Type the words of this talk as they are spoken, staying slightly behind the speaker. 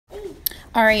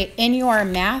All right, in your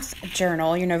math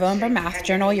journal, your November math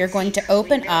journal, you're going to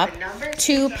open up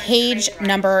to page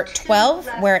number 12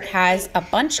 where it has a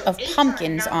bunch of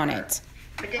pumpkins on it.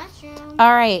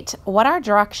 All right, what our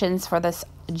directions for this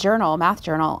journal, math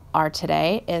journal, are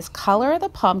today is color the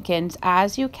pumpkins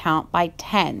as you count by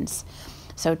tens.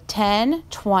 So 10,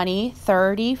 20,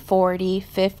 30, 40,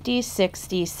 50,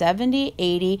 60, 70,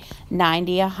 80,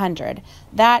 90, 100.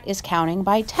 That is counting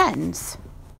by tens.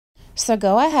 So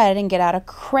go ahead and get out a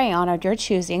crayon of your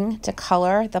choosing to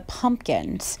color the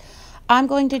pumpkins. I'm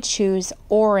going to choose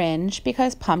orange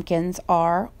because pumpkins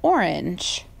are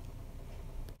orange.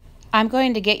 I'm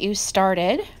going to get you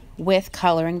started with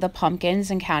coloring the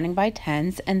pumpkins and counting by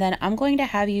tens, and then I'm going to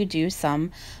have you do some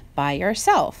by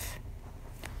yourself.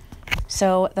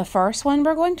 So the first one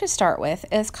we're going to start with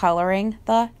is coloring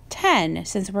the 10.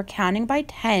 Since we're counting by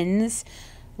tens,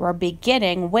 we're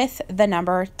beginning with the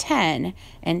number 10,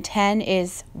 and 10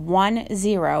 is 10.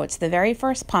 It's the very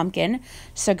first pumpkin,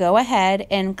 so go ahead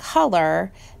and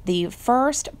color the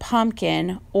first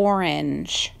pumpkin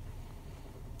orange.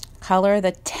 Color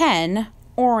the 10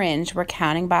 orange. We're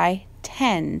counting by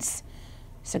tens.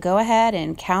 So go ahead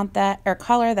and count that, or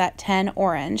color that 10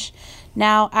 orange.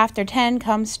 Now after 10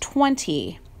 comes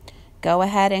 20. Go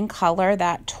ahead and color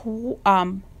that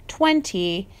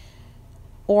 20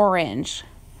 orange.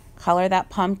 Color that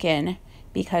pumpkin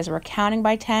because we're counting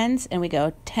by tens, and we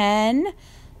go 10,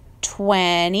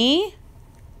 20.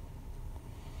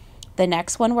 The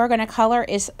next one we're going to color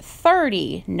is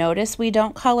 30. Notice we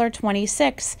don't color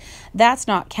 26. That's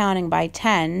not counting by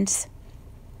tens.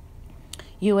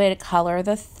 You would color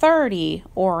the 30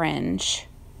 orange.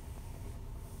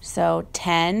 So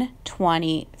 10,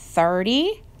 20,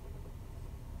 30.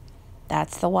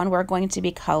 That's the one we're going to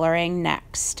be coloring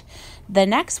next. The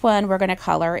next one we're going to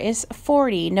color is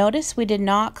 40. Notice we did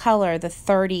not color the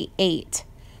 38.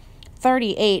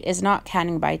 38 is not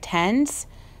counting by tens.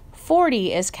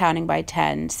 40 is counting by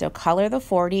tens. So color the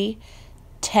 40.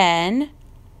 10,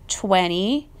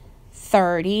 20,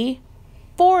 30,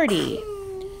 40.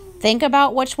 Think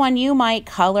about which one you might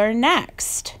color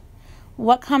next.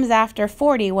 What comes after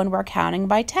 40 when we're counting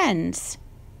by tens?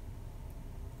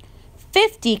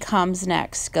 50 comes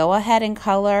next. Go ahead and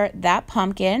color that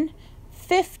pumpkin.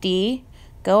 50,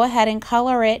 go ahead and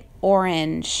color it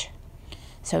orange.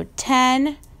 So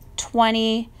 10,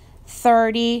 20,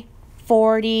 30,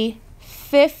 40,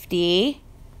 50.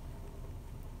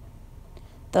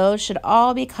 Those should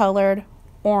all be colored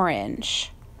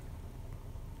orange.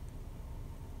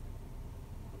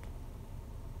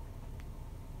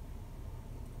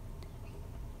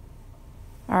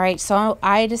 All right, so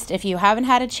if you haven't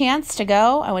had a chance to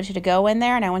go, I want you to go in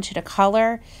there and I want you to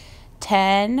color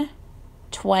 10,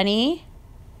 20,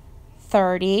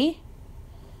 30,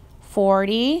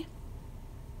 40,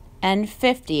 and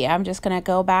 50. I'm just going to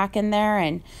go back in there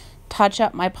and touch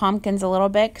up my pumpkins a little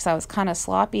bit because I was kind of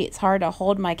sloppy. It's hard to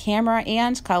hold my camera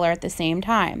and color at the same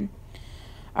time.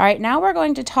 All right, now we're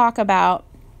going to talk about,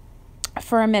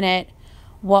 for a minute,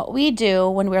 what we do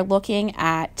when we're looking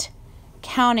at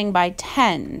counting by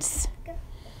tens.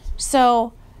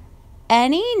 So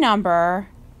any number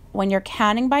when you're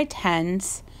counting by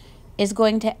tens is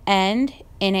going to end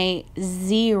in a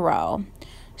 0.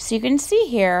 So you can see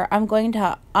here, I'm going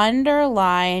to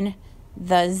underline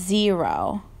the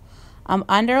 0. I'm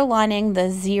underlining the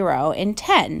 0 in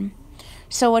 10.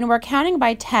 So when we're counting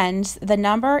by tens, the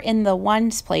number in the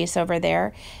ones place over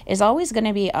there is always going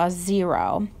to be a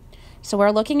 0. So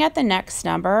we're looking at the next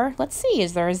number. Let's see,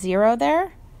 is there a 0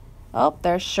 there? Oh,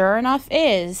 there sure enough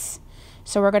is.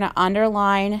 So we're going to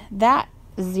underline that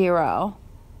 0.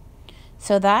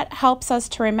 So that helps us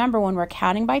to remember when we're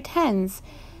counting by tens,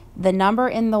 the number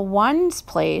in the ones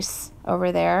place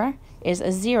over there is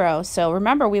a 0. So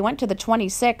remember, we went to the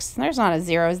 26, and there's not a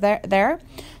 0 there.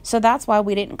 So that's why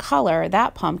we didn't color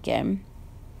that pumpkin.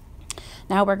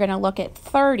 Now we're going to look at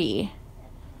 30.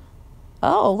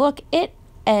 Oh, look, it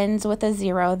ends with a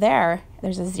 0 there.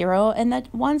 There's a 0 in the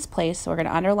ones place, so we're going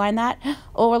to underline that.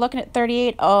 Oh, we're looking at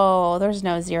 38. Oh, there's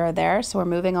no 0 there, so we're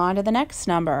moving on to the next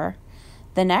number.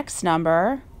 The next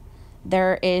number,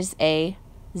 there is a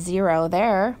 0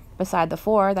 there beside the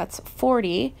 4. That's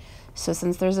 40. So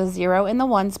since there's a 0 in the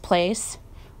ones place,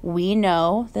 we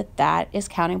know that that is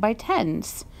counting by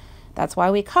tens. That's why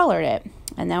we colored it.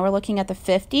 And now we're looking at the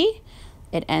 50.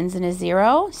 It ends in a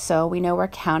 0, so we know we're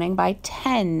counting by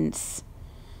tens.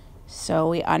 So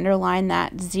we underline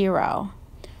that 0.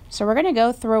 So we're going to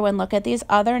go through and look at these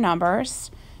other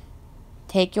numbers.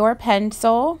 Take your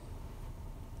pencil,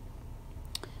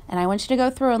 and I want you to go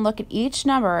through and look at each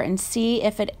number and see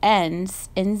if it ends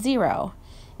in 0.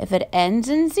 If it ends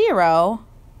in 0,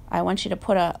 I want you to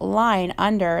put a line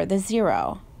under the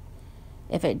 0.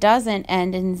 If it doesn't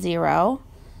end in 0,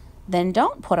 then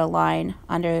don't put a line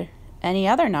under any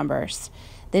other numbers.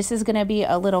 This is going to be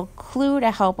a little clue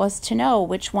to help us to know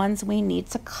which ones we need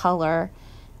to color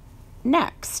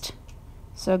next.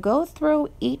 So go through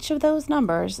each of those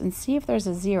numbers and see if there's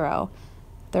a 0.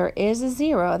 If there is a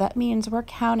 0, that means we're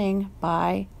counting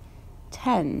by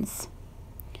tens.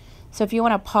 So if you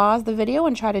want to pause the video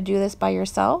and try to do this by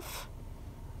yourself,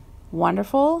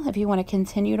 wonderful. If you want to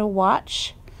continue to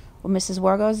watch what Mrs.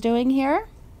 Wargo is doing here,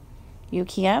 you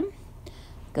can.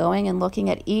 Going and looking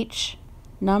at each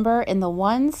number in the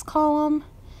ones column,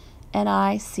 and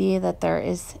I see that there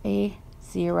is a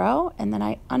 0, and then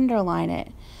I underline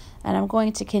it. And I'm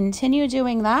going to continue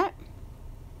doing that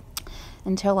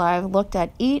until I've looked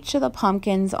at each of the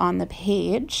pumpkins on the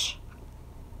page.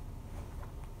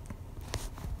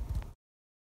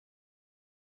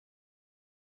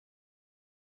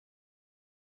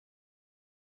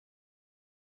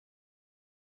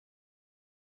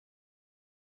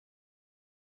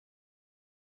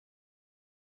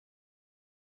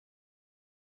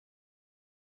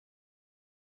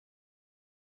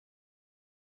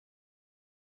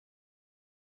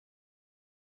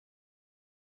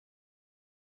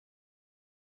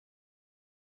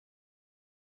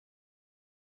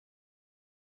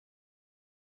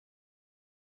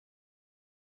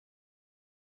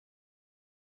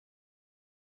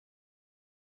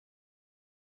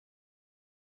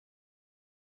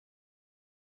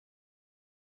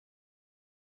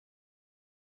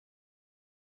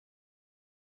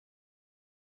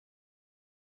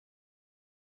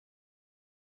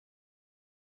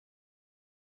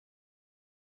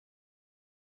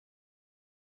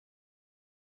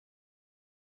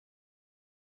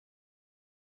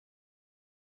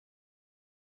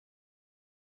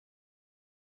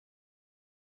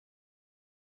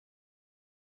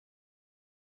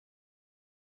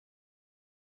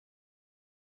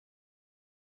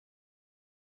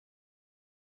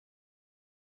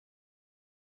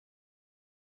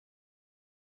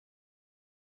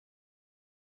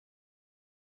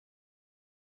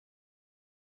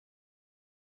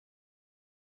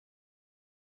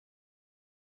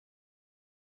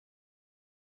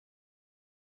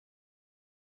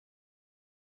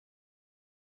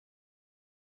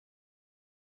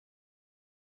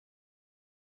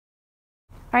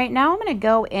 All right, now I'm going to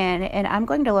go in and I'm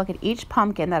going to look at each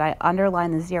pumpkin that I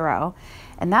underline the 0.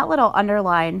 And that little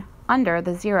underline under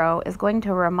the 0 is going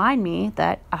to remind me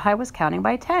that I was counting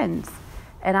by tens.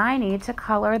 And I need to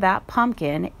color that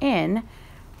pumpkin in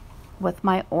with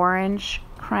my orange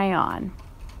crayon.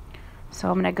 So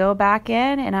I'm going to go back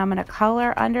in and I'm going to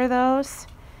color under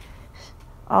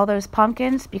all those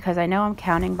pumpkins because I know I'm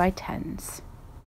counting by tens.